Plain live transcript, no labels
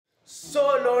सो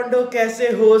लॉन्डो कैसे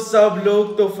हो सब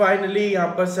लोग। तो फाइनली यहाँ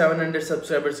पर 700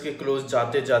 सब्सक्राइबर्स के क्लोज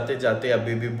जाते जाते जाते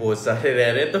अभी भी बहुत सारे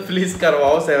रह रहे हैं, तो प्लीज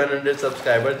करवाओ 700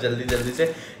 सब्सक्राइबर जल्दी जल्दी से।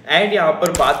 एंड यहाँ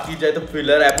पर बात की जाए तो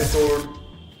फिलर एपिसोड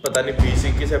पता नहीं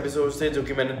 20-21 एपिसोड से, जो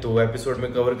कि मैंने 2 एपिसोड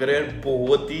में कवर करे।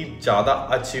 बहुत ही ज़्यादा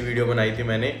अच्छी वीडियो बनाई थी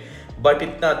मैंने, बट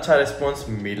इतना अच्छा रिस्पॉन्स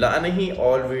मिला नहीं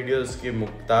ऑल वीडियोस के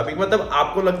मुताबिक। मतलब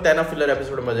आपको लगता है ना फिलर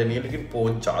एपिसोड मजा नहीं है, लेकिन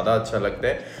बहुत ज़्यादा अच्छा लगता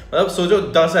है। मतलब सोचो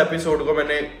 10 एपिसोड को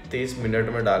मैंने 30 मिनट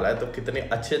में डाला है, तो कितनी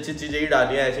अच्छी अच्छी चीज़ें ही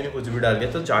डाली हैं, ऐसे नहीं कुछ भी डाल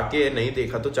दिया। तो जाके नहीं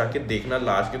देखा तो जाके देखना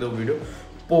लास्ट की 2 वीडियो,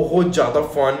 बहुत ज़्यादा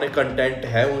फन कंटेंट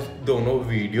है उस दोनों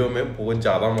वीडियो में, बहुत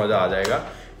ज़्यादा मज़ा आ जाएगा।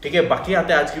 ठीक है, बाकी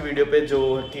आते हैं आज की वीडियो पे, जो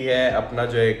कि है अपना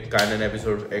जो एक काइनन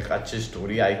एपिसोड, एक अच्छी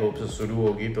स्टोरी आई होप से शुरू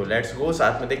होगी। तो लेट्स गो,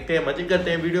 साथ में देखते हैं, मजे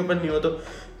करते हैं। वीडियो पर नहीं हो तो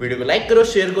वीडियो को लाइक करो,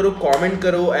 शेयर करो, कमेंट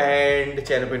करो, एंड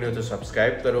चैनल पे नहीं हो तो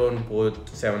सब्सक्राइब करो। बहुत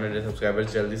 700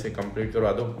 सब्सक्राइबर्स जल्दी से कंप्लीट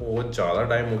करवा दो, बहुत ज़्यादा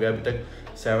टाइम हो गया अभी तक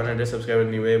 700 सब्सक्राइबर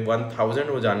नहीं हुए। 1000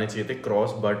 हो जाने चाहिए थे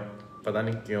क्रॉस, बट पता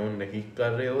नहीं क्यों नहीं कर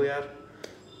रहे हो यार।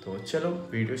 तो चलो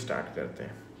वीडियो स्टार्ट करते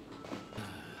हैं।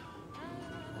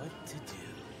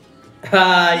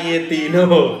 हाँ, ये तीनों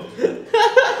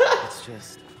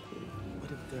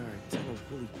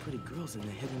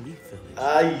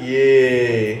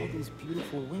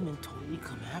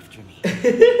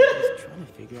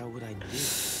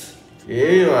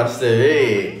ये मस्त है।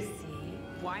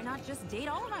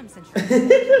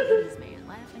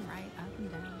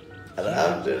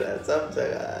 आराम से सब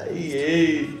जगह ये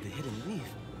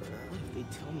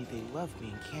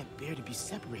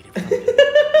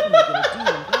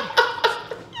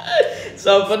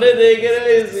सपने देख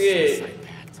रहे इसके।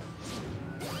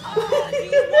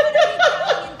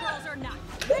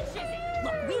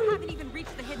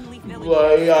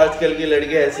 भाई आजकल की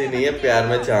लड़की ऐसी नहीं है, प्यार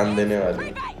में चांद देने वाली।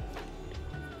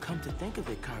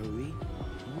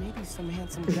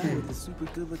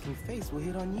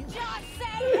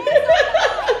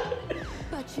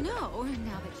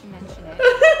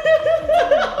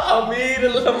 अमीर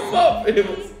लंबा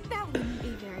फेमस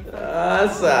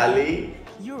साली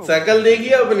शकल देखी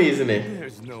अपनी इसने।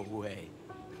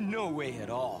 No way at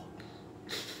all.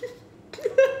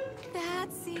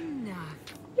 That's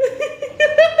enough.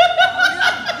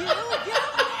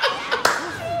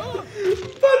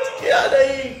 बच क्या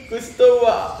नहीं, कुछ तो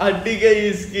हुआ, हड्डी गई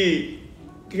इसकी।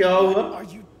 क्या हुआ? What are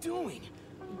you doing?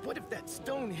 What if that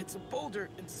stone hits a boulder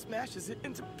and smashes it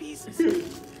into pieces?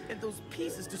 And those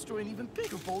pieces destroy an even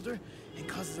bigger boulder and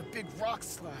causes a big rock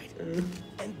slide.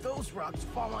 And those rocks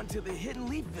fall onto the Hidden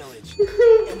Leaf Village.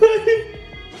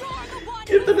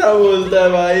 कितना बोलता है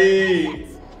भाई,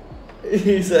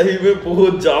 सही में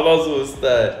बहुत ज्यादा सोचता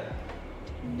है।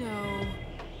 No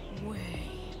way.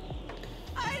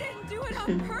 I didn't do it on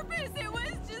purpose. It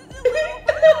was just a little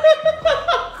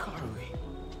Carly,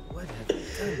 what have you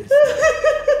done?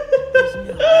 There's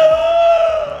no way.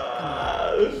 Come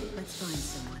on, let's find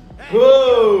someone.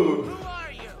 Whoa! Who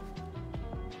are you?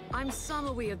 I'm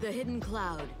Samawi of the Hidden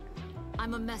Cloud.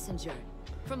 I'm a messenger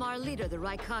from our leader, the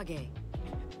Raikage.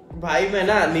 भाई मैं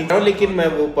ना नहीं हूँ, लेकिन मैं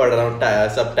वो पढ़ रहा हूँ,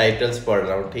 सब टाइटल्स पढ़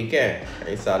रहा हूँ। ठीक है,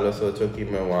 कई सालों सोचो कि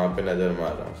मैं वहाँ पे नजर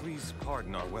मार रहा हूँ। Please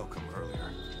pardon our welcome earlier.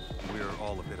 We're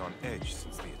all a bit on edge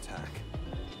since the attack.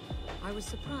 I was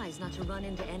surprised not to run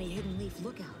into any Hidden Leaf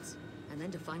lookouts, and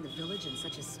then to find the village in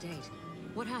such a state.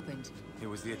 What happened? It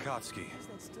was the Akatsuki.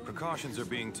 Precautions are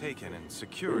being taken and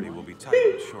security will be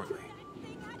tightened shortly.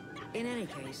 In any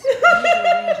case, I need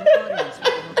to arrange an audience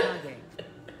with the Hokage.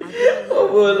 वो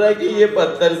बोल रहा है कि ये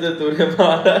पत्थर से तूने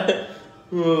मारा है।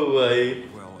 ओ भाई।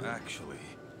 Well, actually.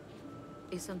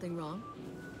 Is something wrong?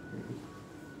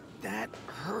 That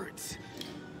hurts.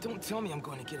 Don't tell me I'm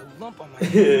going to get a lump on my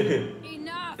head.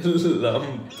 Enough!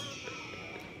 lump.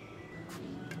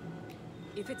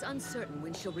 If it's uncertain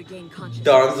when she'll regain consciousness.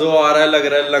 डांजो आ रहा है, लग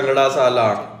रहा है लंगड़ा साला।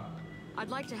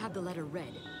 I'd like to have the letter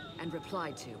read and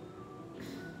replied to.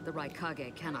 The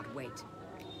Raikage cannot wait.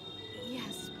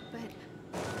 Yes, but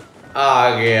आ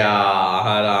गया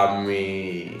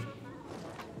हरामी।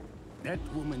 That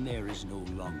woman there is no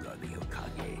longer the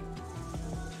Hokage.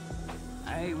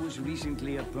 I was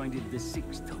recently appointed the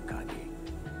 6th Hokage.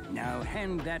 Now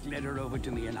hand that letter over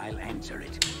to me and I'll answer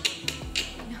it.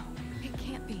 no, it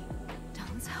can't be.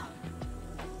 Danzo.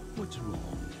 What's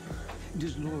wrong?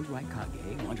 Does Lord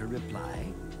Raikage want a reply,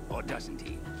 or doesn't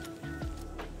he?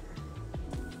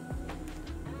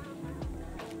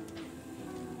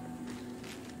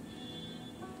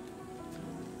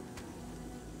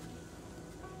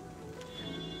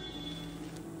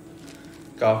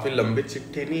 काफी लंबी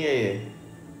चिट्ठी नहीं है ये।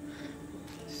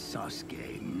 Sasuke.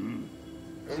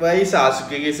 भाई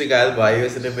सासुके की शिकायत भाई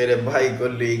उसने मेरे भाई को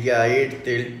ले गया, ईट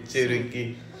तिल चिरकी।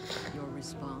 Your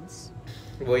response?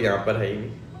 वो यहाँ पर है ही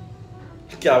नहीं,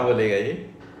 क्या बोलेगा ये?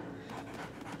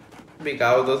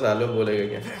 बिकाओ तो सालों बोलेगा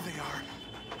क्या?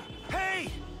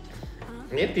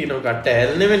 ये तीनों का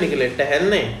टहलने में निकले,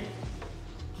 टहलने।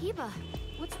 Hiba,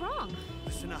 what's wrong?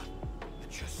 Listen up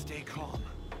and just stay calm.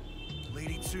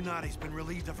 Lady Tsunade's been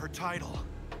relieved of her title.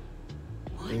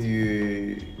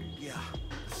 Yeah,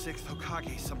 the 6th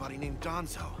Hokage is somebody named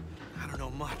Danzo. I don't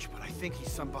know much, but I think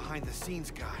he's some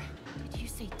behind-the-scenes guy. Did you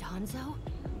say Danzo?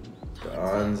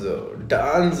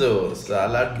 Danzo,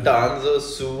 Sala Danzo,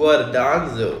 Suvar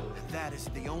Danzo. And that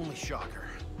isn't the only shocker.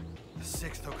 The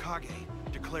 6th Hokage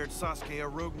declared Sasuke a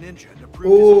rogue ninja and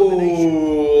approved his elimination.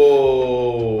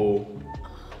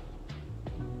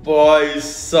 भाई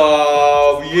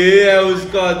साहब, ये है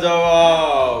उसका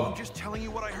जवाब. I'm just telling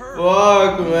you what I heard.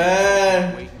 Fuck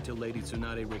man. Wait until Lady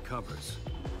Tsunade recovers.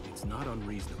 It's not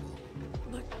unreasonable.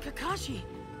 But Kakashi...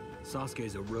 Sasuke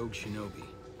is a rogue shinobi.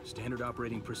 Standard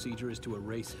operating procedure is to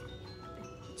erase him.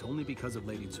 It's only because of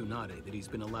Lady Tsunade that he's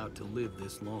been allowed to live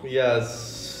this long.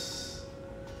 Yes.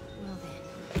 Well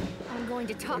then, I'm going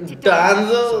to talk to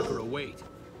Danzo. Sakura, wait.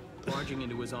 Barging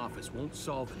into his office won't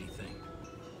solve anything.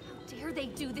 How dare they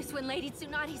do this when Lady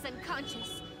Tsunade's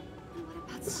unconscious? And what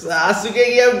about सासुके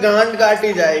की अब गांड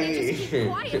काटी Just जाएगी. keep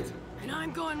quiet. And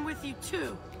I'm going with you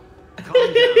too.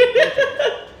 Calm down.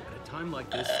 At a time like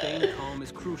this, staying calm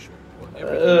is crucial.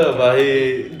 भाई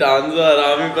डांजो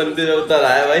हरामी बनते जब उतर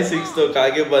आया भाई, 6 तो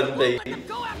कागे बनते ही.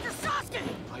 Go after Sasuke!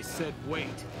 I said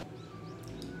wait.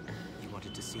 You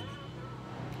wanted to see me?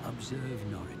 Observe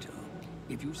Naruto.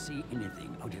 If you see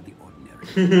anything out of the ordinary.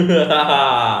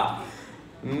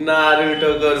 Naruto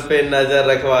को उस पे नजर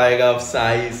रखवाएगा अब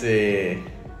साई से.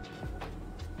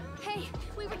 Hey,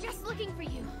 we were just looking for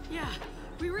you. Yeah,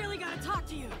 we really gotta talk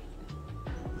to you.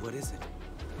 What is it?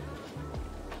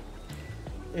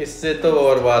 इससे तो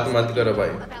और बात मत करो भाई.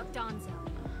 About Danzo.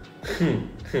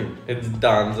 इस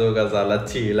डांजो का साला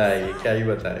चीला है ये, क्या ही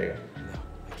बताएगा. No,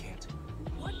 I can't.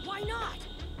 What? Why not?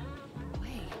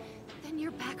 Wait, then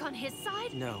you're back on his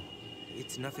side? No,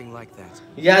 it's nothing like that.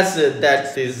 Yes,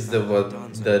 that is the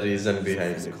reason It's a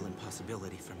behind it. physical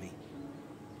impossibility for me.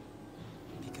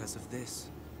 Because of this.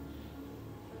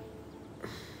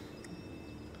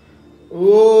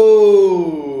 Oh.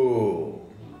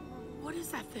 What is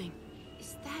that thing?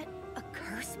 Is that a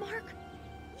curse mark?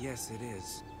 Yes, it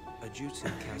is. A jutsu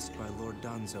cast by Lord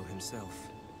Danzo himself.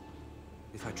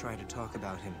 If I try to talk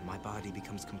about him, my body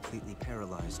becomes completely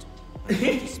paralyzed.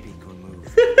 Unable to speak or move.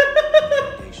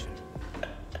 Foundation.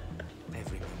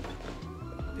 Every member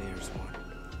bears one.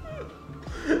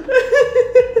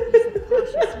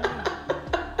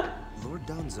 Lord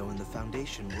Danzo and the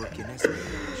Foundation work in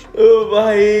espionage. ओ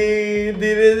भाई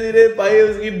धीरे धीरे भाई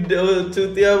उसकी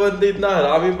चुतिया बनती, इतना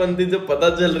हरामी बनती जो पता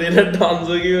चल रही है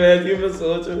डांसो की वजह से. मैं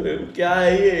सोच रहा हूँ क्या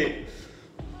है ये.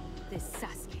 This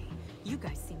Sasuke. You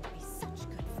guys seem to be such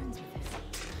good friends with this.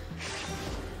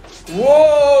 वो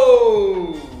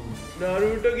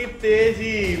नारुतो की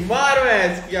तेजी. मार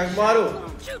मैच क्या मारो.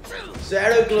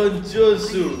 Shadow clone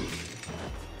जोसु.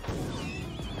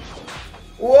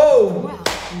 वो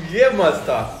ये मस्त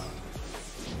था.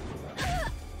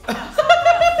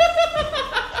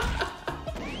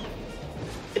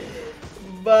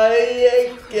 भाई ये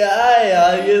क्या है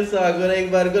यार, ये साकुरा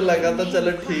एक बार को लगा था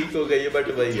चलो ठीक हो गई, बट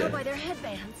वही Tell है. by their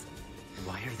headbands.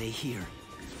 Why are they here?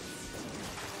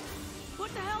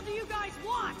 What the hell do you guys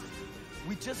want?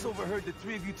 We just overheard the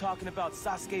three of you talking about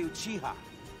Sasuke Uchiha.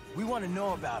 We want to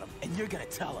know about him, and you're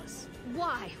gonna tell us.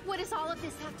 Why? What does all of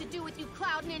this have to do with you,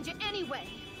 Cloud Ninja, anyway?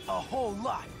 A whole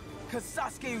lot. Cause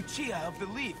Sasuke Uchiha of the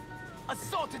Leaf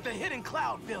assaulted the hidden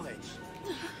Cloud Village.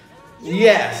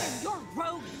 Yes. You're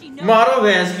rogue, Shinobi. मारो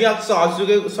भैंस की. आप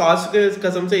सासुके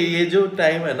कसम से ये जो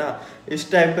time है ना,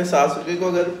 इस टाइम पे सासुके को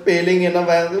अगर पेलेंगे ना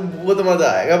भैंस को, बहुत मजा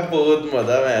आएगा, बहुत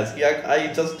मजा. भैंस की I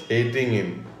just hating him.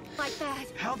 Like that.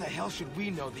 How the hell should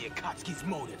we know the Akatsuki's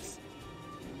motives?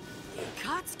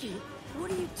 Akatsuki?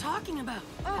 What are you talking about?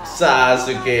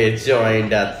 Sasuke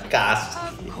joined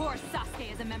Akatsuki. Of course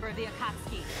Sasuke is a member of the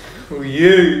Akatsuki. Oh,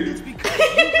 yeah. It's because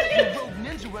you let the rogue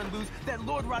ninja run loose that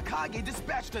Lord Raikage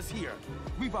dispatched us here.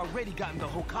 We've already gotten the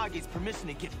Hokage's permission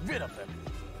to get rid of him.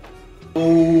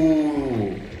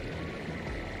 Oh.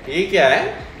 ये क्या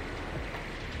है?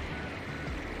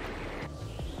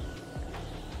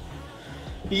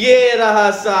 ये रहा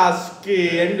सासुके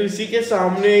and उसी के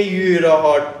सामने ये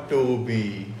रहा Tobey,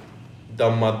 the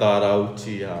Madara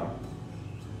उचिहा.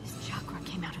 This chakra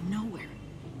came out of nowhere.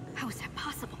 How is that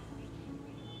possible?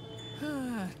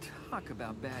 Talk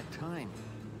about bad time.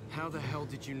 How the hell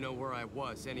did you know where I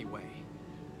was anyway?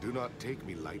 Do not take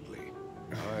me lightly.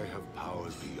 I have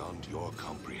powers beyond your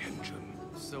comprehension.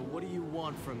 So what do you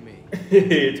want from me?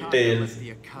 Tails. Taka left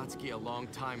the Akatsuki a long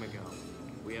time ago.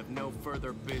 We have no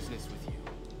further business with you.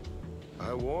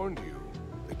 I warned you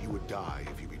that you would die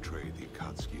if you betrayed the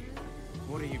Akatsuki.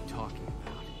 What are you talking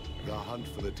about? The hunt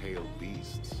for the tailed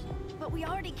beasts. But we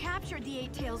already captured the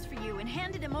 8 tails for you and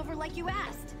handed him over like you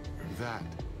asked. That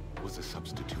was a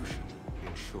substitution.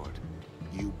 In short,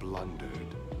 you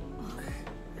blundered.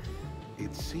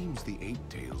 It seems the 8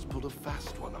 tails pulled a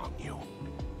fast one on you.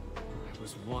 I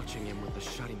was watching him with the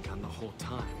shutting gun the whole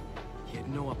time. He had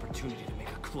no opportunity to make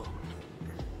a clone.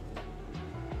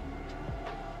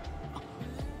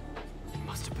 It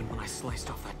must have been when I sliced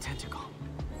off that tentacle.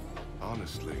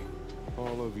 Honestly,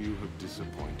 all of you have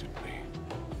disappointed me.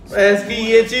 ऐसी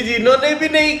ये चीज इन्होंने भी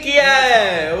नहीं किया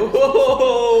है। ओह,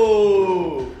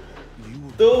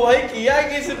 तो भाई किया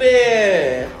किसने?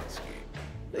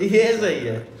 ये सही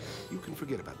है। You can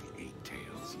forget about the 8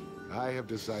 tails. I have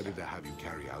decided to have you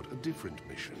carry out a different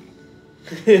mission.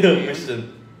 Mission.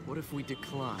 What if we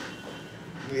decline?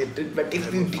 But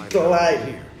if you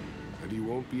decline, and you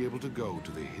won't be able to go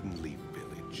to the Hidden Leaf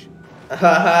Village.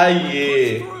 हाँ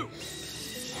ये।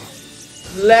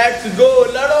 Let's go,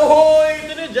 लड़ो हो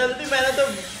इतने जल्दी मैंने तो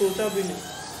सोचा भी नहीं।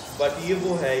 But ये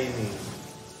वो है ही नहीं।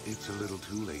 It's a little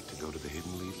too late to go to the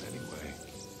Hidden Leaf anyway.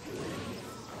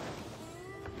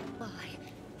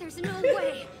 There's no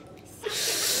way.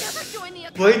 Never join the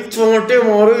भाई चोटे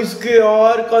मारो इसके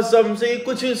यार कसम से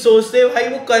कुछ सोचते भाई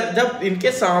वो कर जब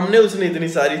इनके सामने उसने इतनी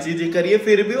सारी चीजें करी है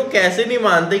फिर भी वो कैसे नहीं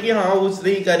मानते कि हाँ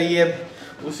उसने ही करी है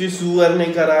उसी सुअर ने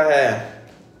करा है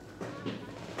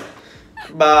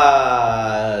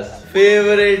बस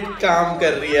फेवरेट काम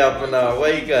कर रही है अपना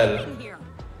वही कर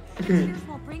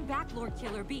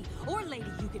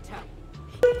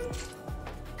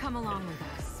Come along with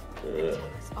us.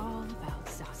 It's all about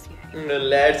Sasuke.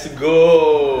 Let's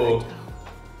go.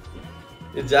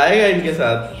 ये जाएगा इनके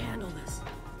साथ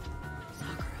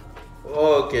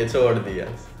ओके छोड़ दिया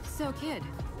So kid,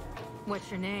 what's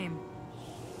your name?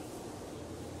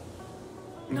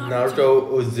 Naruto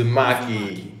Uzumaki.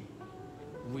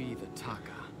 We the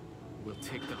Taka will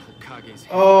take the Hokage's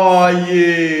hand. Oh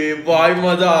ये भाई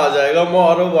मजा आ जाएगा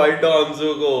मारो भाई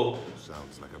डांसो को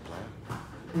Sounds like a plan.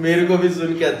 मेरे को भी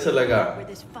सुन के अच्छा लगा Where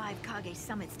this 5 Kage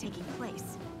summits taking place.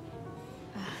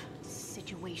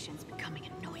 Situation's becoming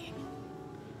annoying.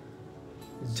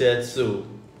 Jetsu.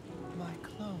 My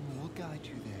clone will guide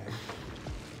you there.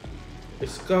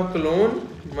 इसका क्लोन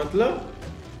मतलब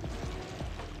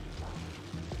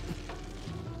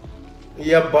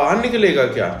या बाहर निकलेगा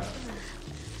क्या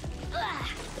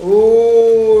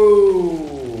ओह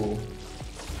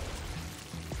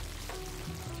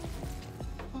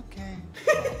Okay.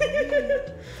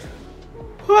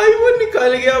 भाई वो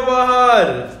निकल गया बाहर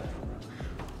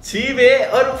छीवे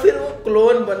और फिर वो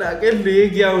क्लोन बना के ले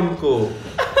गया उनको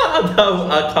आधा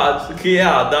आकात्सुकी है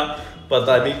आधा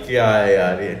पता नहीं क्या है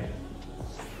यार ये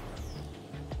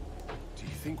Do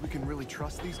you think we can really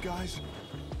trust these guys?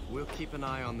 We'll keep an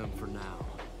eye on them for now.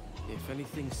 If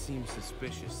anything seems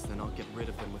suspicious, then I'll get rid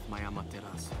of them with my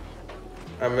Amaterasu.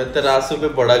 Amaterasu पे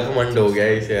बड़ा घमंड हो गया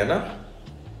इसे है ना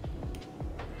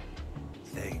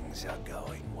Things are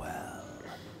going well.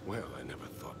 Well, I never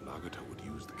thought Nagato would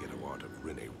use the ghetto art of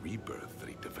Rinne Rebirth that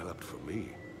he developed for me.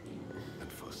 And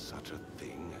for such a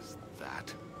thing as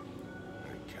that,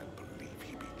 I can't believe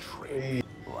he betrayed me.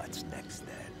 What's next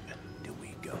then? Do we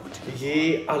go to ये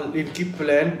इनकी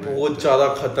plan बहुत ज्यादा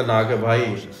खतरनाक है भाई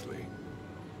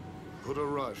Put a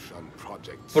rush on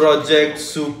Project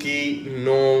Suki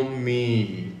no Mi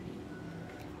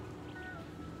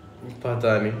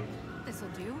पता नहीं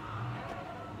This'll do.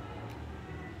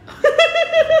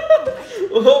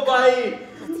 ओ भाई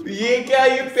ये क्या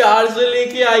ये प्यार से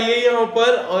लेके आई है यहाँ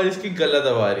पर और इसकी गला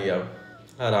दबा रही है अब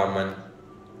हरामन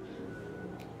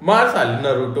मार साली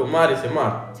नारुतो मार इसे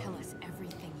मार Tell us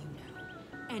everything you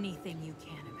know. Anything you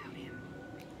can about him.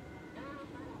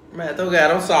 मैं तो कह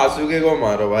रहा हूँ सासुके को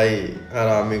मारो भाई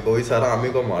हरामी को इस हरामी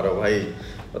को मारो भाई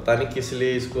पता नहीं किस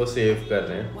लिए इसको सेव कर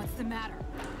रहे हैं What's the matter?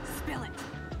 Spill it.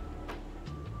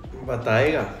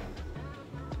 बताएगा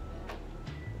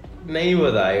नहीं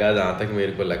बताएगा जहाँ तक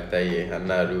मेरे को लगता है ये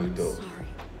नारुतो Sorry,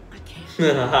 I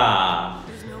can't. हाँ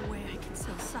There's no way I can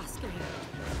sell Sasuke.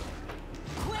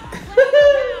 Quit playing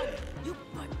around!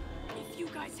 But if you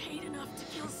guys hate enough to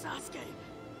kill Sasuke,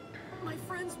 my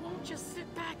friends won't just sit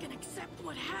back and accept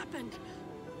what happened.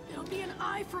 It'll be an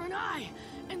eye for an eye,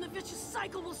 and the vicious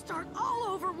cycle will start all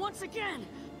over once again.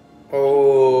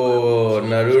 O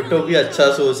Naruto भी अच्छा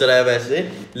सोच रहा है वैसे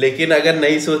लेकिन अगर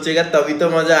नहीं सोचेगा तभी तो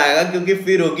मजा आएगा क्योंकि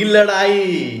फिर होगी लड़ाई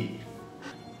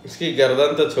इसकी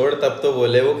गर्दन तो छोड़ तब तो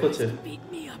बोले वो कुछ Beat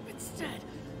me up instead.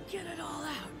 Get it all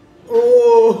out. ओ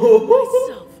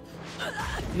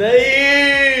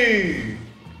नहीं,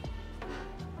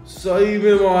 सही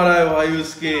में मारा है भाई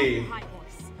उसके।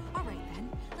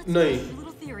 नहीं,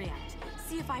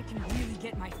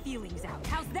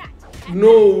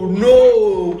 नो नो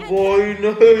भाई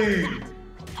नहीं।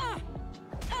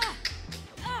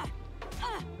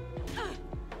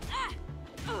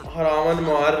 हरामन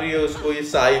मार रही है उसको, ये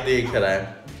साई देख रहा है।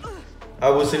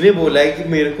 अब उसने बोला है कि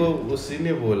मेरे को, उसी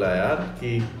ने बोला यार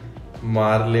कि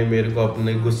मार ले मेरे को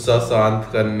अपने गुस्सा शांत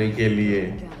करने के लिए।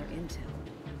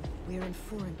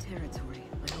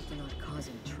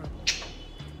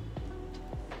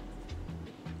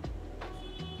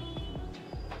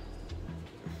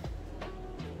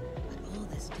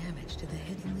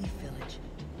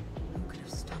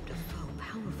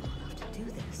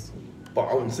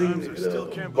 Bouncing,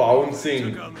 bouncing.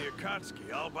 Took on the Akatsuki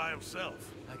all by himself.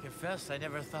 I confess, I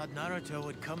never thought Naruto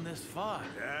would come this far.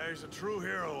 Yeah, he's a true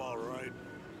hero, all right.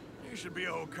 He should be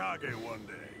a Hokage one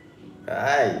day.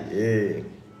 ये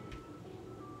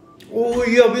ओह,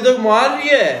 ये अभी तक मार रही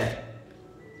है।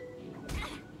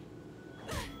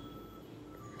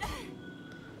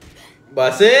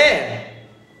 बस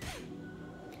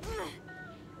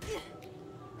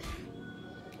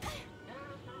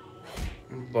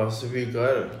बस भी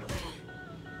कर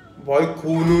भाई,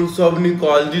 खून सब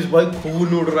निकाल दिस भाई,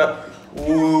 खून उड़ रहा है।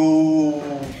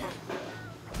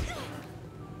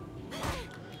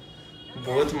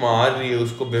 बहुत मार रही है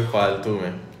उसको बेफालतू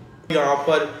में। यहाँ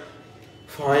पर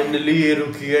फाइनली ये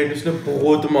रुकी है, इसने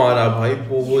बहुत मारा भाई,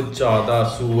 बहुत ज्यादा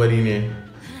सुवरी ने।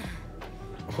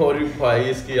 और भाई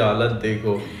इसकी हालत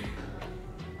देखो।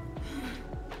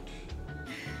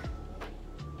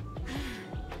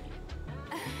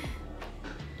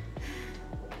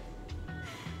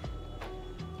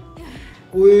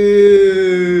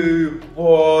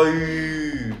 भाई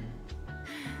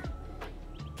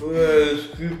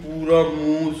इसकी पूरा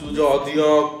मुंह सुजा दिया,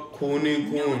 खूनी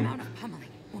खून।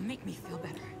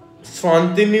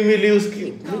 शांति नहीं मिली उसकी।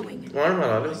 मार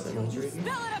मारा ले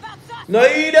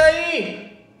नहीं नहीं।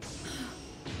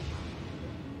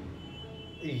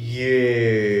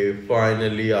 ये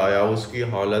फाइनली आया, उसकी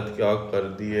हालत क्या कर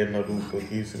दी है नारुतो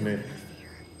की इसने,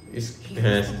 इस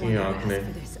भैंस की आंख ने।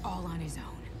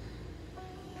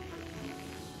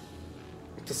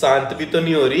 तो शांत भी तो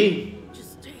नहीं हो रही।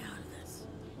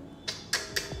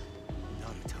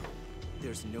 Naruto,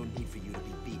 there's no need for you to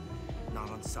be beaten, not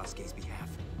on Sasuke's behalf.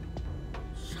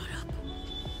 Shut up.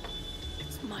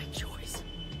 It's my choice.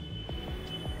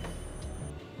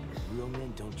 Real men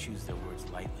don't choose their words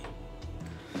lightly.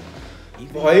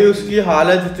 भाई उसकी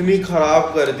हालत इतनी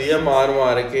खराब कर दी है मार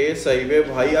मार के, सही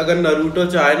में भाई। अगर नारुतो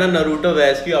चाहे ना, नारुतो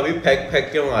वैसे की अभी फेंक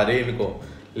फेंक के मारे इनको,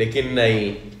 लेकिन नहीं।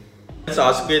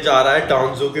 सासुके जा रहा है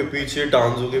डांजो के पीछे,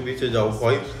 डांजो के पीछे जाओ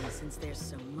भाई।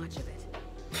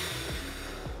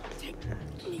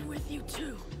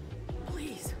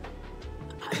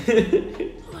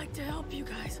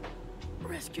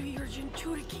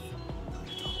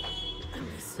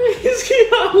 इसकी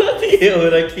हालत ये हो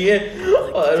रखी है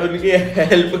और उनकी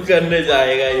हेल्प करने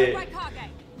जाएगा ये।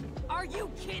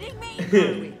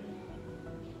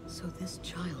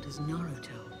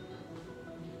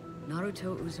 Naruto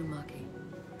Uzumaki,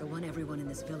 the one everyone in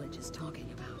this village is talking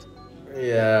about.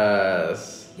 Yes.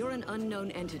 You're an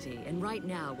unknown entity, and right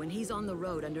now, when he's on the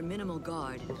road under minimal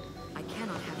guard, I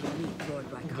cannot have you meet Lord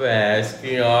Raikage. वैस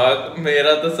की आँख,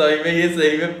 मेरा तो सही में ये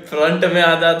सही में फ्रंट में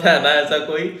आ जाता है ना ऐसा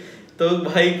कोई, तो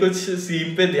भाई कुछ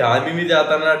सीन पे ध्यान ही नहीं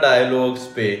जाता ना, डायलॉग्स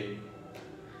पे।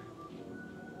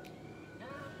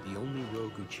 The only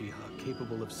rogue Uchiha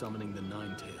capable of summoning the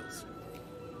Nine Tails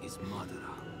is Madara.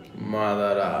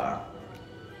 Madara.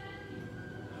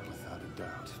 Without a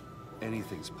doubt,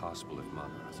 anything's possible if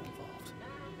Madara is involved.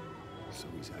 So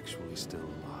he's actually still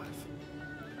alive.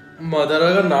 Madara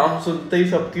का नाम सुनते ही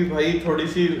सबकी भाई थोड़ी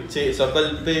सी शक्ल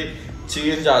पे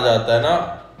चेंज आ जाता है ना,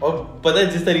 और पता है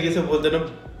जिस तरीके से बोलते हैं ना,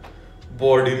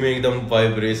 बॉडी में एकदम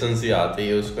वाइब्रेशन सी आती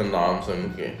है उसका नाम सुन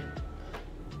के।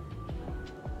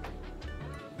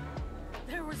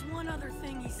 There was one other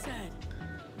thing he said.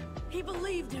 He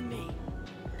believed in me.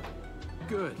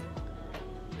 Good.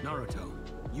 Naruto,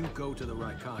 you go to the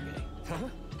Raikage. Huh?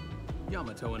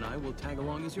 Yamato and I will tag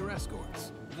along as your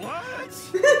escorts. What?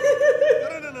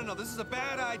 No, this is a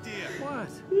bad idea.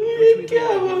 What? Don't you even want to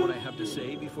hear what I have to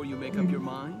say before you make up your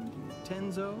mind,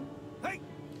 Tenzo? Hey!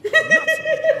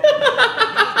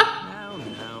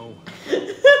 Now.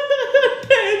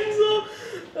 Tenzo!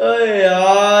 Oh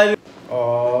यार।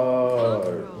 और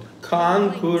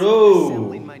Kankuro.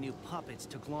 Assembling my new puppets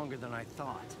took longer than I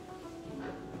thought.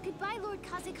 Goodbye, Lord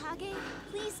Kazekage.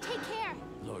 Please take care.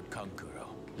 Lord Kankuro,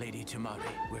 Lady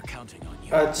Tamari, we're counting on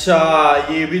you. अच्छा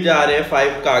ये भी जा रहे हैं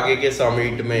 5 कागे के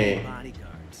summit में।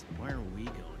 Where are we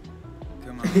going?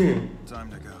 Come on, time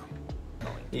to go.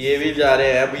 ये भी जा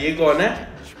रहे हैं। अब ये कौन है?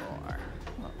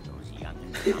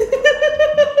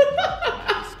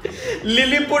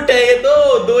 लिलीपुट है ये तो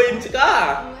 2 इंच का।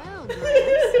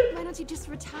 Why don't you just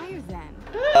retire then?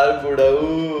 यार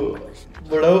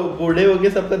बूढ़े हो के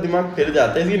सबका दिमाग फिर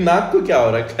जाता है। इसकी नाक को क्या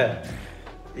हो रखा है?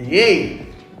 ये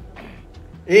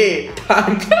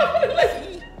टांग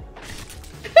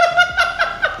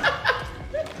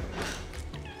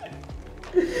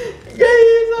गई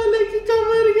साले की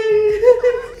कमर गई।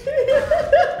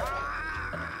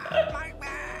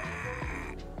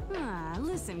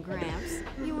 Listen, Gramps.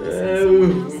 You want to say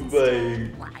someone else instead?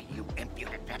 Why, you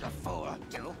impudent little fool,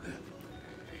 you?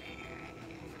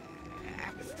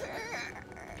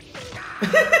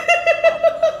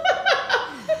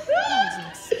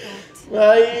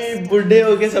 भाई बुढ़े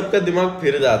हो के सबका दिमाग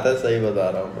फिर जाता है, सही बता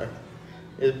रहा हूँ मैं।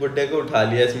 इस बुढ़े को उठा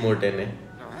लिया इस मोटे ने।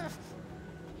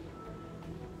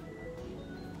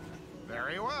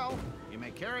 Very well. You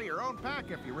may carry your own pack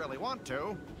if you really want to.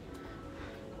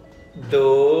 2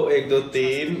 1 2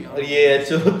 3 और ये है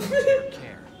चौथ।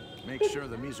 Make sure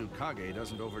the Mizukage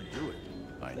doesn't overdo it.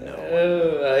 I know.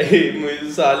 भाई मुझे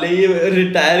साले ये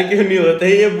रिटायर क्यों नहीं होते?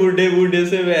 ये बूढ़े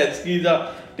से मैच की जा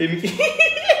इनकी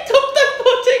कब तक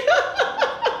पहुंचेगा?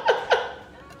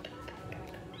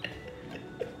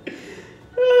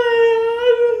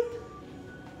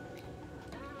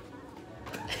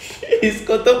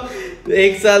 इसको तो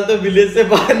 1 साल तो विलेज से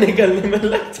बाहर निकलने में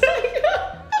लग जाएगा।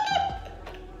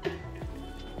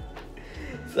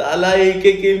 साला 1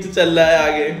 इंच चल रहा है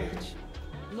आगे।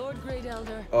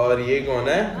 और ये कौन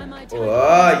है?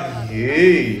 वाह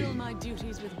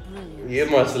ये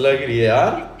मसला गिरी है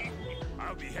यार।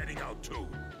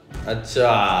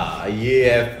 अच्छा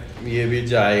ये भी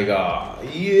जाएगा।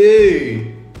 ये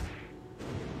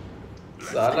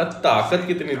साला ताकत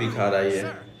कितनी दिखा रहा है ये।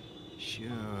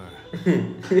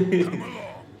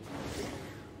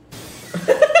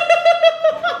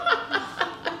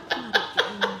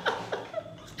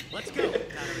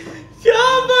 क्या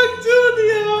बकचोद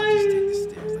है भाई।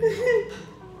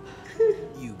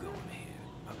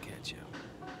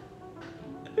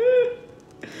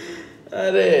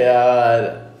 अरे यार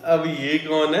अब ये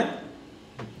कौन है?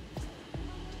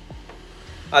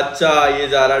 अच्छा ये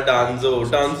जा रहा डांजो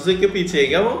से के पीछे है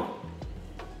क्या वो?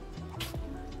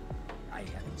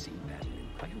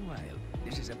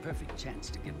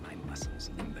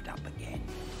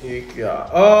 ये क्या?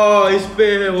 इस पे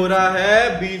हो रहा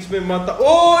है बीच में माता।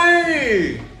 ओए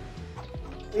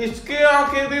इसके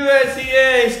आंखें भी वैसी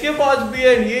है, इसके पास भी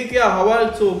है। ये क्या हवा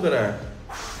सोख रहा है?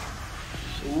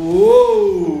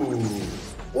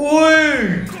 ओए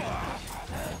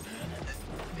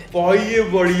भाई ये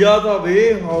बढ़िया था बे।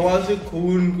 हवा से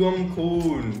खून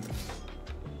खून।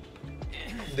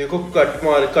 देखो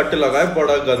कट लगा है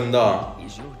बड़ा गंदा।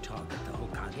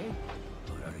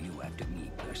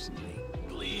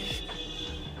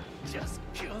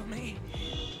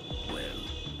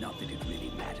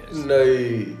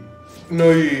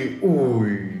 नहीं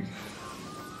ओए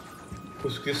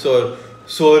उसके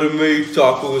सर में एक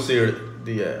चाकू घुसेड़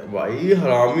दिया है। भाई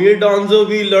हरामी है। डांजो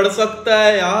भी लड़ सकता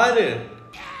है यार।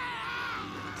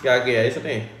 क्या किया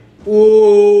इसने?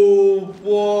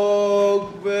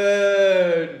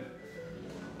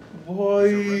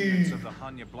 भाई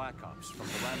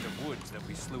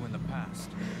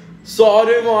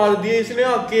सारे मार दिए इसने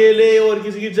अकेले और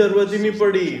किसी की जरूरत ही नहीं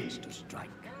पड़ी।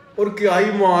 और क्या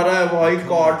ही मारा है भाई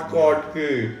काट के।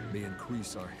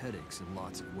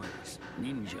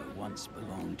 Ninja once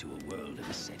belonged to a world of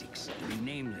ascetics. To be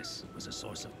nameless was a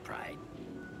source of pride.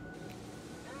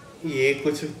 ये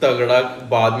कुछ तगड़ा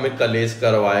बाद में कलेश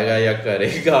करवाएगा या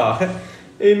करेगा।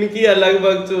 इनकी अलग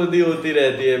बकचोदी होती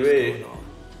रहती है बे।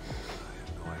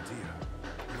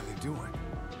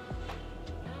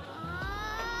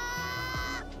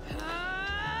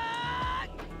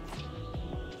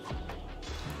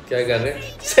 क्या कर रहे हैं?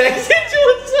 Sexy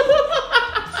चूचू।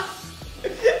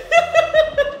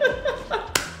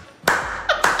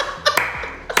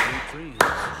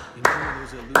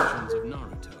 Illusions of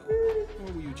Naruto, or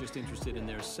were you just interested in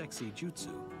their sexy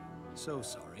jutsu? So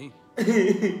sorry.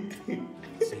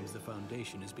 Seems the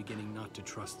foundation is beginning not to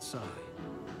trust Sai.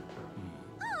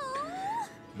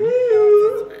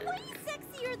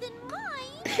 Sexier than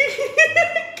mine.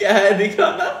 क्या है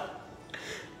दिखाना?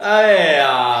 अरे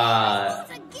यार।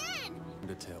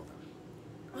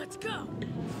 Let's go.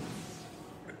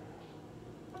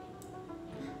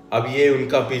 अब ये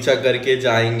उनका पीछा करके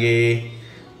जाएंगे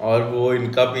और वो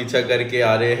इनका पीछा करके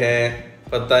आ रहे हैं।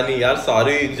 पता नहीं यार,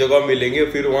 सारे एक जगह मिलेंगे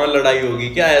फिर वहां लड़ाई होगी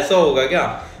क्या? ऐसा होगा क्या?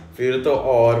 फिर तो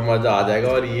और मजा आ जाएगा।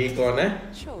 और ये कौन है?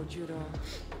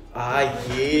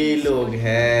 ये लोग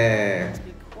हैं।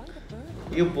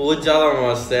 ये बहुत ज्यादा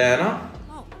मस्त है ना,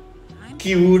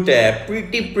 क्यूट है,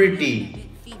 pretty.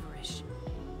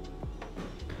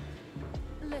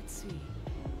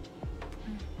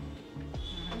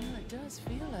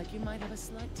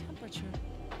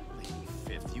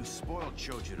 You spoiled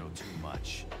Chojuro too much.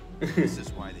 This is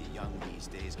why the young these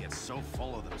days get so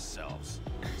full of themselves.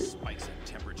 Spikes in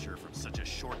temperature from such a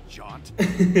short jaunt.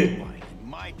 Why, in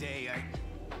my day,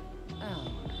 Oh.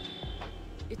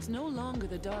 It's no longer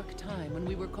the dark time when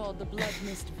we were called the Blood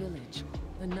Mist Village.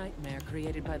 The nightmare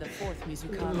created by the fourth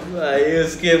Mizukage. भाई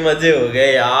उसके मजे हो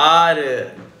गए यार।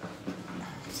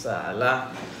 साला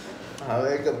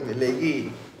हमें कब मिलेगी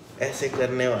ऐसे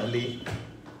करने वाली?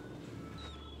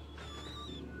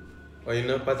 और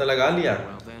इन्होंने पता लगा लिया।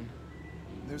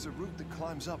 There's a route that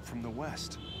climbs up from the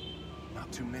west. Not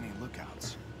too many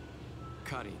lookouts.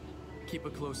 Kari, keep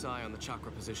a close eye on the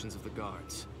chakra positions of the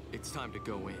guards. It's time to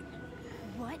go in.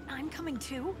 What? I'm coming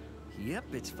too?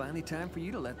 Yep, it's finally time for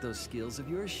you to let those skills of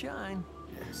yours shine.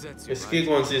 इसकी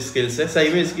कौन सी skills है?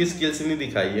 सही में इसकी skills नहीं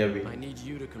दिखाई है अभी। I need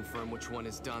you to confirm which one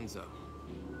is Danzo.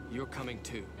 You're coming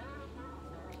too.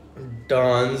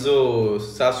 डांजो,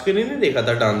 सासुके ने नहीं देखा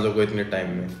था डांजो को इतने टाइम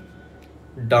में।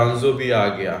 डांजो भी आ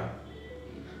गया।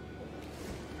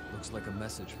 Looks like a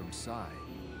message from Sai.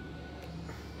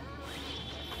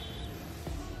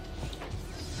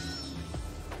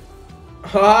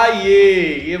 हाँ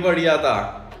ये बढ़िया था।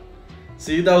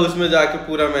 सीधा उसमें जाके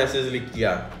पूरा मैसेज लिख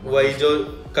किया, वही जो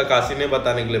ककासी ने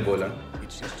बताने के लिए बोला।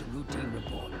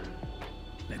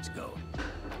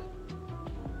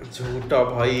 झूठा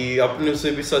भाई, अपने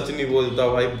से भी सच नहीं बोलता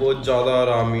भाई, बहुत ज्यादा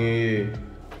आरामी है।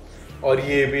 और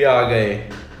ये भी आ गए।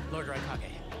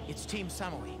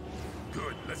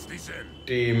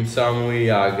 टीम सामुई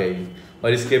आ गई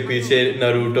और इसके पीछे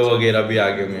नरूटो वगैरह भी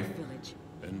आगे में।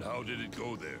 And how did it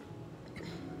go there?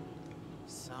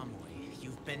 Samui,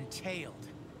 you've been tailed.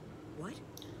 What?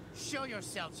 Show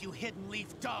yourselves, you hidden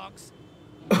leaf dogs.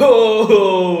 ओह,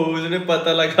 उसने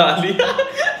पता लगा लिया।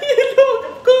 ये लोग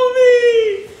को भी।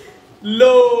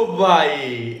 लो भाई,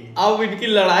 अब इनकी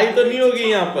लड़ाई तो नहीं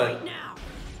होगी यहाँ पर।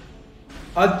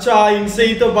 अच्छा, इनसे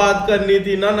ही तो बात करनी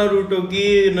थी ना नरूटो की।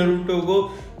 नरूटो को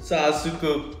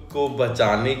सासुके को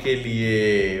बचाने के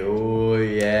लिए। ओ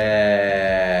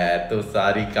ये तो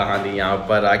सारी कहानी यहाँ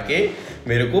पर आके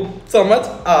मेरे को समझ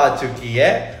आ चुकी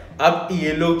है। अब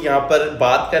ये लोग यहाँ पर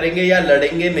बात करेंगे या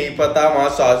लड़ेंगे नहीं पता। वहां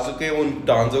सासुके उन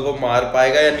डांजो को मार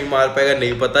पाएगा या नहीं मार पाएगा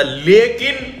नहीं पता,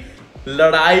 लेकिन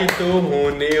लड़ाई तो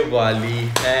होने वाली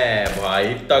है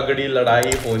भाई, तगड़ी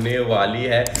लड़ाई होने वाली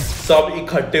है। सब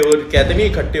इकट्ठे हो, कहते नहीं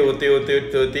इकट्ठे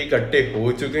होते इकट्ठे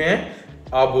हो चुके हैं।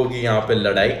 अब होगी यहाँ पे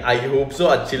लड़ाई। आई होप सो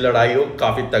अच्छी लड़ाई हो,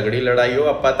 काफी तगड़ी लड़ाई हो।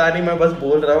 अब पता नहीं, मैं बस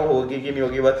बोल रहा हूँ होगी कि नहीं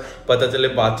होगी, बस पता चले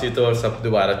बातचीत और सब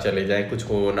दोबारा चले जाए, कुछ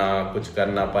हो ना, कुछ कर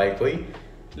ना पाए कोई।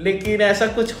 लेकिन ऐसा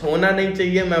कुछ होना नहीं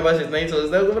चाहिए। मैं बस इतना ही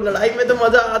सोचता हूँ, लड़ाई में तो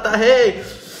मजा आता है।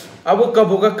 अब वो कब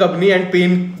होगा कब नहीं, एंड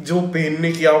पेन जो पेन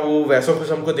ने किया वो वैसा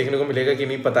कुछ हमको देखने को मिलेगा कि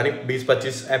नहीं पता नहीं।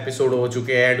 20-25 एपिसोड हो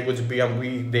चुके हैं एंड कुछ भी हमको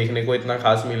देखने को इतना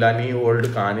खास मिला नहीं।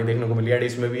 ओल्ड कहानी देखने को मिली एंड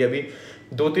इसमें भी अभी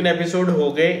 2-3 एपिसोड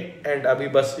हो गए एंड अभी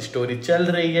बस स्टोरी चल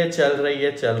रही है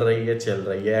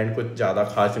एंड कुछ ज़्यादा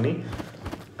खास नहीं।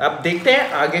 अब देखते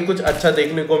हैं आगे कुछ अच्छा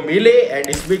देखने को मिले। एंड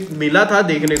इसमें मिला था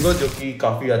देखने को जो कि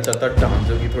काफ़ी अच्छा था।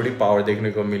 डांजो की थोड़ी पावर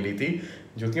देखने को मिली थी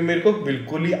जो कि मेरे को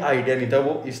बिल्कुल ही आइडिया नहीं था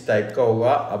वो इस टाइप का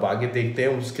होगा। अब आगे देखते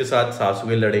हैं उसके साथ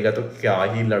सासुके लड़ेगा तो क्या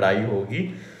ही लड़ाई होगी।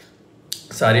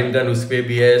 सारिनगन उस पे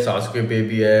भी है, सासुके पे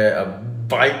भी है। अब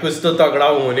भाई कुछ तो तगड़ा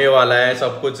होने वाला है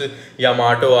सब कुछ।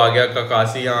 यामाटो आ गया,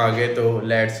 ककासी यहाँ आ गए, तो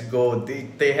लेट्स गो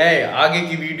देखते हैं आगे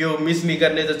की वीडियो। मिस नहीं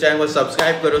करने तो चैनल को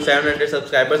सब्सक्राइब करो। 700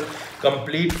 सब्सक्राइबर्स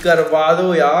कंप्लीट करवा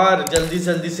दो यार जल्दी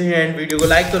से। एंड वीडियो को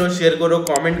लाइक करो, शेयर करो,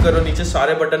 कमेंट करो। नीचे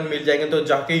सारे बटन मिल जाएंगे तो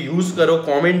जाके यूज करो,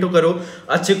 कमेंट करो।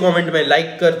 अच्छे कमेंट में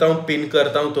लाइक करता हूँ, पिन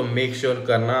करता हूँ, तो मेक श्योर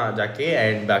करना जाके।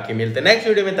 एंड बाकी मिलते हैं नेक्स्ट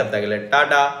वीडियो में, तब तक के लिए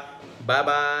टाटा बाय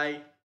बाय।